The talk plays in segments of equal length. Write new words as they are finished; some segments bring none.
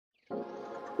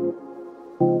Hey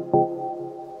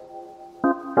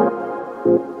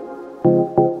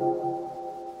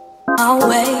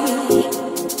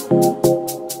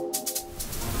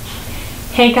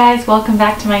guys, welcome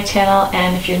back to my channel,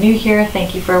 and if you're new here,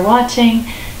 thank you for watching.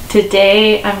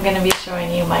 Today I'm going to be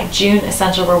showing you my June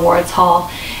Essential Rewards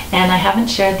haul, and I haven't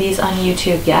shared these on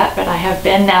YouTube yet, but I have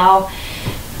been now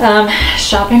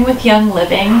shopping with Young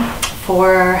Living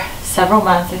for several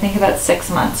months, I think about 6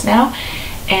 months now,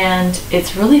 and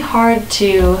it's really hard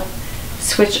to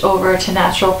switch over to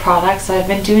natural products. So I've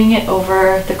been doing it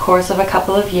over the course of a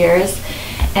couple of years,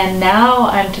 and now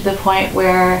I'm to the point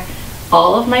where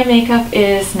all of my makeup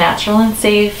is natural and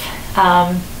safe,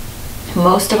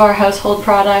 most of our household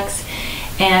products,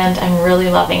 and I'm really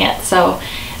loving it. So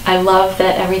I love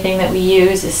that everything that we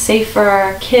use is safe for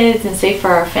our kids and safe for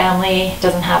our family,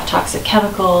 doesn't have toxic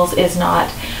chemicals, is not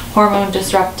hormone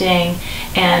disrupting,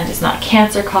 and is not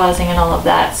cancer causing and all of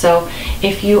that. So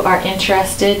if you are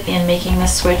interested in making the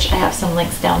switch, I have some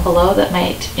links down below that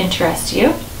might interest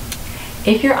you.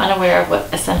 If you're unaware of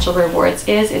what Essential Rewards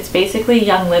is, it's basically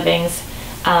Young Living's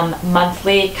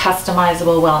monthly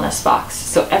customizable wellness box.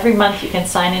 So every month you can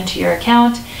sign into your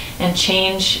account and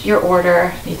change your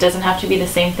order. It doesn't have to be the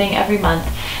same thing every month,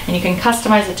 and you can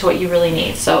customize it to what you really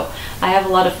need. So I have a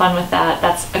lot of fun with that.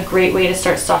 That's a great way to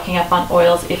start stocking up on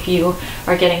oils if you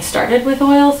are getting started with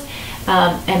oils.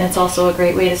 And it's also a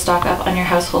great way to stock up on your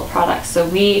household products. So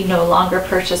we no longer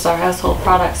purchase our household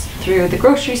products through the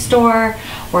grocery store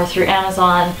or through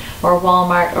Amazon or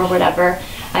Walmart or whatever.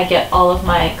 I get all of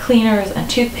my cleaners and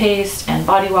toothpaste and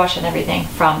body wash and everything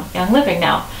from Young Living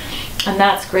now. And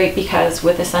that's great because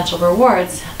with Essential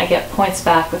Rewards, I get points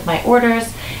back with my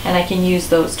orders, and I can use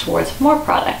those towards more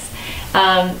products.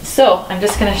 So I'm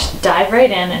just gonna dive right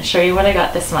in and show you what I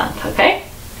got this month, okay?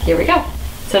 Here we go.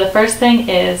 So the first thing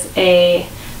is a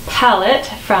palette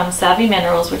from Savvy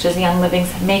Minerals, which is Young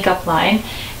Living's makeup line.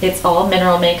 It's all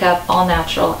mineral makeup, all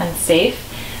natural and safe.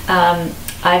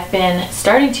 I've been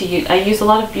starting to use, I use a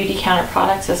lot of Beauty Counter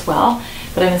products as well,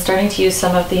 but I've been starting to use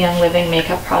some of the Young Living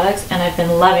makeup products, and I've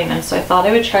been loving them. So I thought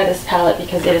I would try this palette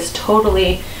because it is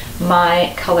totally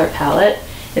my color palette.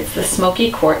 It's the Smoky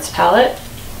Quartz palette,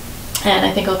 and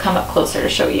I think I'll come up closer to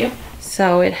show you.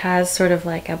 So it has sort of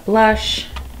like a blush,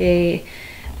 a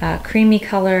creamy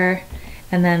color,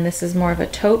 and then this is more of a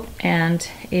taupe and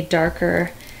a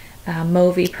darker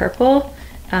mauvey purple.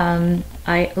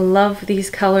 I love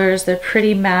these colors. They're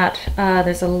pretty matte.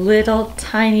 There's a little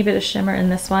tiny bit of shimmer in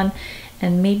this one,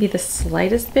 and maybe the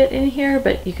slightest bit in here,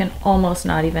 but you can almost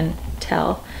not even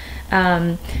tell.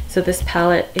 So this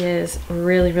palette is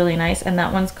really, really nice, and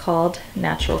that one's called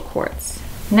Natural Quartz.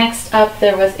 Next up,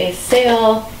 there was a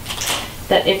sale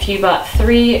that if you bought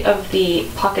 3 of the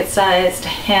pocket-sized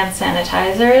hand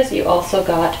sanitizers, you also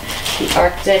got the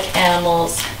Arctic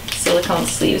Animals silicone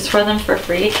sleeves for them for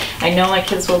free. I know my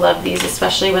kids will love these,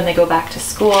 especially when they go back to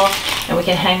school, and we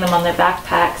can hang them on their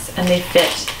backpacks, and they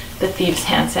fit the Thieves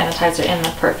hand sanitizer in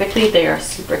them perfectly. They are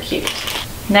super cute.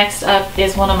 Next up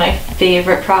is one of my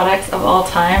favorite products of all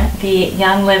time, the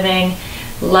Young Living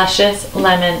Luscious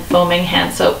Lemon Foaming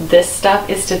Hand Soap. This stuff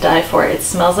is to die for. It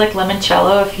smells like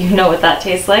limoncello, if you know what that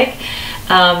tastes like.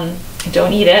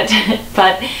 Don't eat it,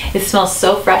 but it smells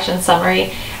so fresh and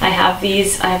summery. I have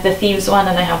these, I have the Thieves one,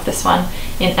 and I have this one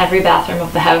in every bathroom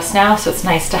of the house now, so it's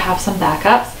nice to have some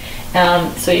backups.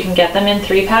 So you can get them in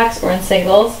 3-packs or in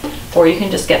singles, or you can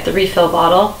just get the refill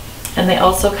bottle. And they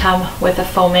also come with a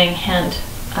foaming hand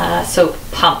soap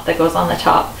pump that goes on the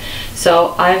top.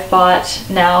 So I've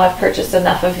purchased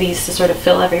enough of these to sort of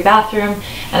fill every bathroom,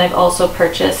 and I've also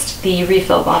purchased the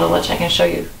refill bottle, which I can show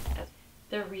you.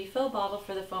 The refill bottle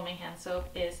for the foaming hand soap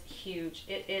is huge.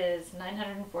 It is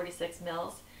 946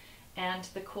 mils, and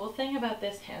the cool thing about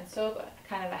this hand soap,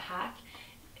 kind of a hack,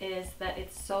 is that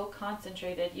it's so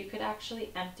concentrated. You could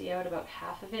actually empty out about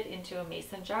half of it into a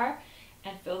mason jar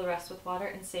and fill the rest with water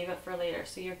and save it for later.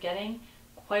 So you're getting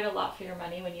quite a lot for your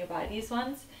money when you buy these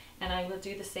ones, and I will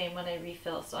do the same when I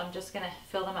refill. So I'm just gonna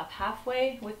fill them up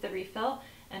halfway with the refill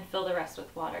and fill the rest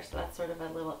with water. So that's sort of a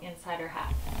little insider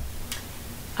hack.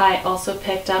 I also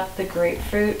picked up the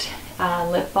grapefruit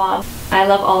lip balm. I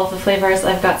love all of the flavors.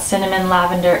 I've got cinnamon,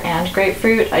 lavender, and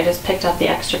grapefruit. I just picked up the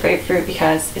extra grapefruit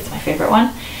because it's my favorite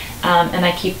one. And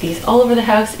I keep these all over the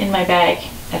house, in my bag,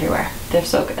 everywhere. They're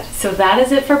so good. So that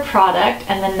is it for product,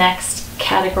 and the next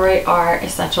category are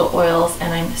essential oils,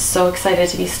 and I'm so excited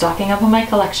to be stocking up on my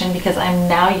collection because I'm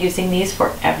now using these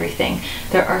for everything.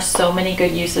 There are so many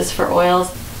good uses for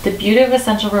oils. The beauty of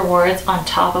Essential Rewards, on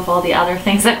top of all the other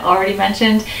things I've already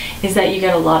mentioned, is that you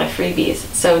get a lot of freebies.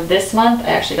 So this month I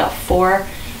actually got 4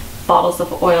 bottles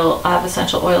of oil, of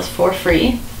essential oils for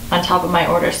free. on top of my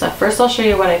order stuff. First I'll show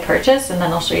you what I purchased and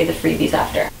then I'll show you the freebies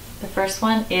after. The first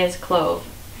one is clove.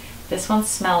 This one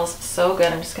smells so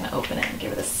good. I'm just gonna open it and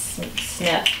give it a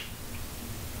sniff.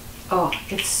 Oh,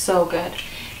 it's so good.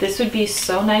 This would be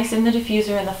so nice in the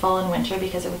diffuser in the fall and winter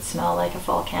because it would smell like a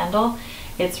fall candle.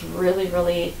 It's really,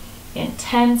 really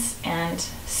intense and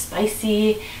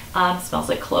spicy. Smells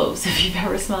like cloves if you've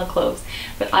ever smelled cloves.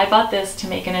 But I bought this to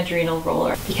make an adrenal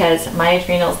roller because my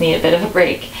adrenals need a bit of a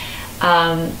break.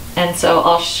 And so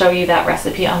I'll show you that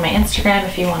recipe on my Instagram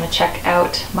if you want to check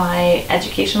out my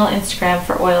educational Instagram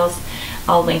for oils.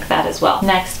 I'll link that as well.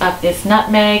 Next up is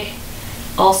nutmeg,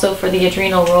 also for the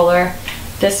adrenal roller.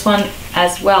 This one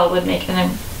as well would make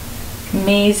an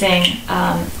amazing,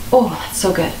 oh, that's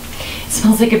so good. It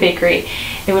smells like a bakery.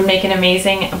 It would make an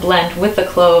amazing blend with the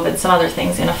clove and some other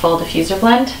things in a fall diffuser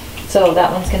blend. So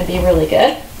that one's going to be really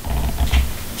good.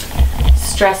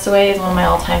 Stress Away is one of my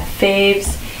all-time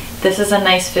faves. This is a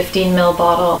nice 15 ml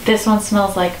bottle. This one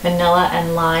smells like vanilla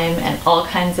and lime and all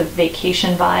kinds of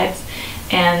vacation vibes.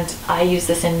 And I use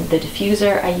this in the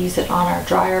diffuser. I use it on our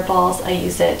dryer balls. I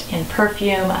use it in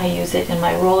perfume. I use it in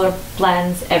my roller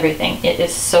blends, everything. It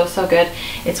is so, so good.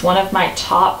 It's one of my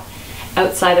top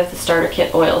outside of the starter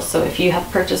kit oils. So if you have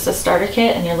purchased a starter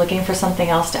kit and you're looking for something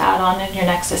else to add on in your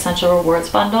next Essential Rewards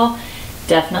bundle,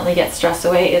 definitely get Stress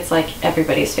Away. It's like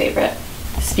everybody's favorite.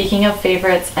 Speaking of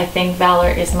favorites, I think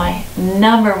Valor is my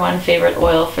 #1 favorite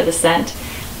oil for the scent.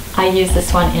 I use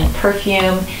this one in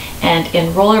perfume and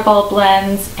in rollerball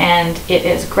blends, and it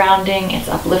is grounding, it's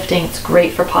uplifting, it's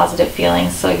great for positive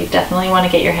feelings, so you definitely want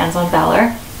to get your hands on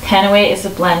Valor. Tanaway is a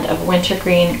blend of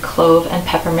wintergreen, clove, and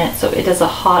peppermint, so it is a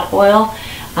hot oil,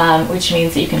 which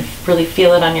means that you can really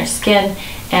feel it on your skin.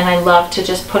 And I love to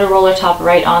just put a roller top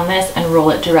right on this and roll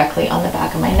it directly on the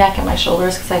back of my neck and my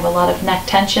shoulders because I have a lot of neck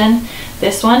tension.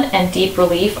 This one and Deep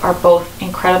Relief are both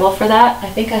incredible for that. I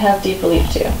think I have Deep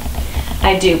Relief too.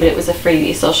 I do, but it was a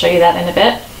freebie, so I'll show you that in a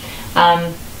bit.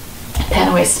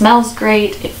 Tanaway smells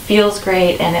great, it feels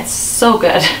great, and it's so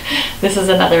good. This is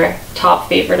another top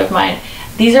favorite of mine.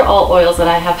 These are all oils that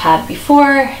I have had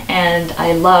before and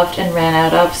I loved and ran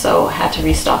out of, so I had to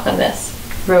restock on this.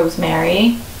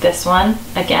 Rosemary, this one,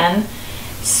 again,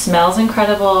 smells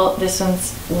incredible. This one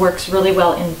works really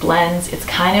well in blends. It's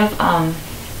kind of,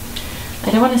 I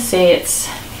don't want to say it's,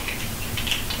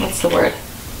 what's the word?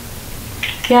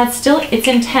 Yeah, it's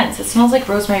intense. It smells like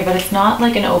rosemary, but it's not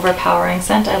like an overpowering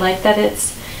scent. I like that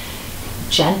it's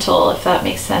gentle, if that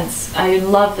makes sense. I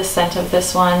love the scent of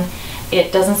this one.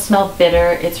 It doesn't smell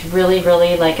bitter. It's really,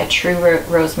 really like a true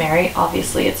rosemary.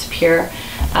 Obviously, it's pure.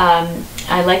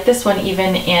 I like this one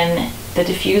even in the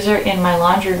diffuser in my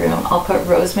laundry room. I'll put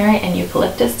rosemary and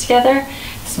eucalyptus together.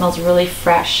 It smells really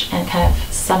fresh and kind of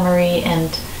summery and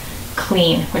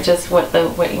clean, which is what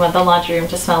you want the laundry room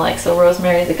to smell like. So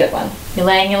rosemary is a good one.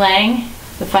 Ylang ylang,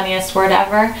 the funniest word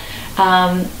ever.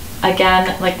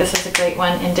 Again, like this is a great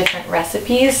one in different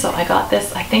recipes. So I got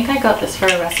this, I think I got this for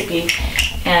a recipe,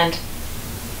 and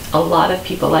a lot of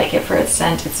people like it for its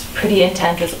scent. It's pretty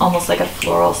intense. It's almost like a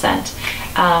floral scent.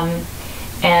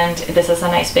 And this is a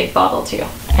nice big bottle too.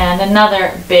 And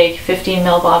another big 15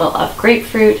 ml bottle of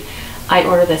grapefruit. I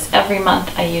order this every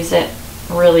month. I use it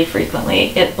really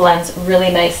frequently. It blends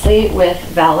really nicely with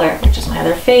Valor, which is my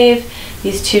other fave.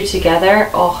 These two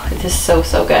together, oh, it is so,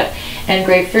 so good. And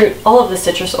grapefruit, all of the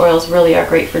citrus oils really are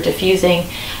great for diffusing.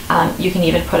 You can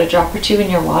even put a drop or two in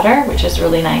your water, which is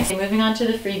really nice. Moving on to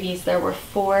the freebies, there were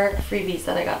 4 freebies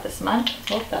that I got this month.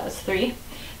 Oh, that was 3.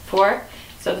 4.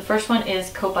 So the first one is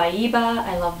Copaiba.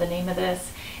 I love the name of this.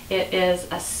 It is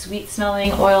a sweet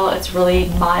smelling oil. It's really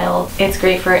mild. It's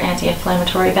great for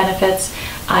anti-inflammatory benefits.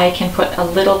 I can put a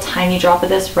little tiny drop of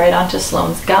this right onto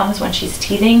Sloane's gums when she's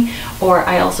teething, or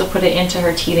I also put it into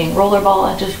her teething rollerball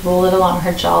and just roll it along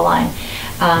her jawline.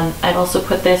 I've also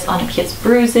put this on kids'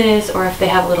 bruises, or if they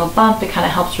have a little bump, it kind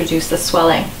of helps reduce the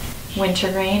swelling.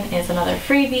 Wintergreen is another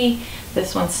freebie.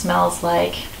 This one smells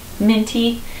like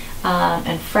minty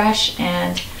and fresh,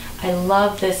 and I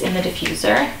love this in the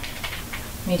diffuser.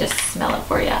 Let me just smell it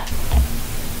for you.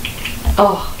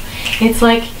 Oh, it's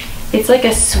like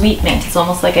a sweet mint. It's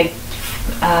almost like a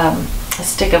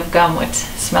stick of gum would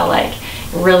smell like.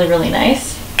 Really, really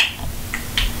nice.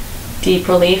 Deep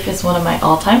Relief is one of my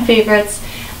all-time favorites.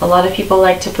 A lot of people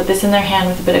like to put this in their hand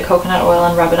with a bit of coconut oil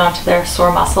and rub it onto their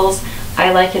sore muscles.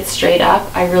 I like it straight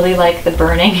up. I really like the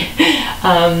burning,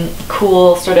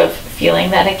 cool sort of feeling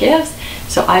that it gives.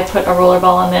 So I put a roller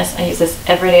ball on this. I use this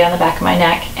every day on the back of my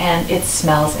neck, and it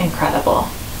smells incredible.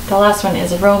 The last one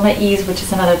is Aroma Ease, which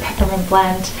is another peppermint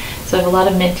blend. So I have a lot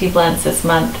of minty blends this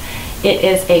month. It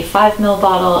is a 5 ml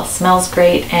bottle, smells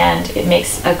great, and it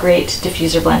makes a great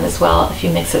diffuser blend as well if you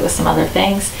mix it with some other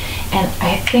things. And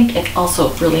I think it's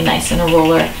also really nice in a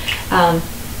roller.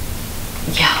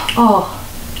 Yeah, oh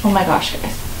my gosh,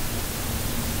 guys.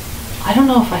 I don't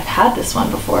know if I've had this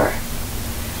one before.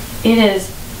 It is,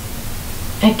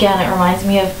 again, it reminds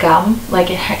me of gum. Like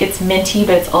it's minty,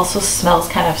 but it also smells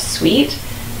kind of sweet.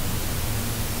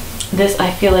 This,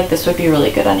 I feel like this would be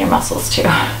really good on your muscles too.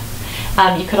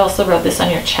 You could also rub this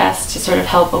on your chest to sort of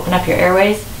help open up your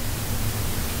airways,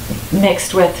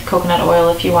 mixed with coconut oil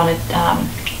if you want to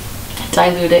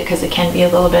dilute it, because it can be a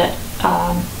little bit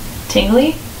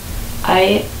tingly.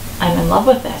 I'm in love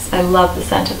with this. I love the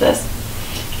scent of this.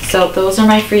 So those are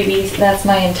my freebies. That's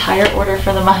my entire order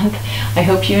for the month. I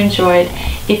hope you enjoyed.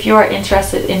 If you are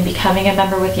interested in becoming a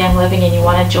member with Young Living and you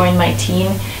want to join my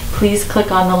team, please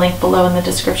click on the link below in the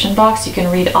description box. You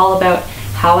can read all about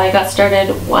how I got started,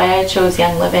 why I chose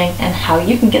Young Living, and how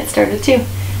you can get started too.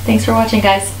 Thanks for watching,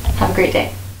 guys. Have a great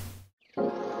day.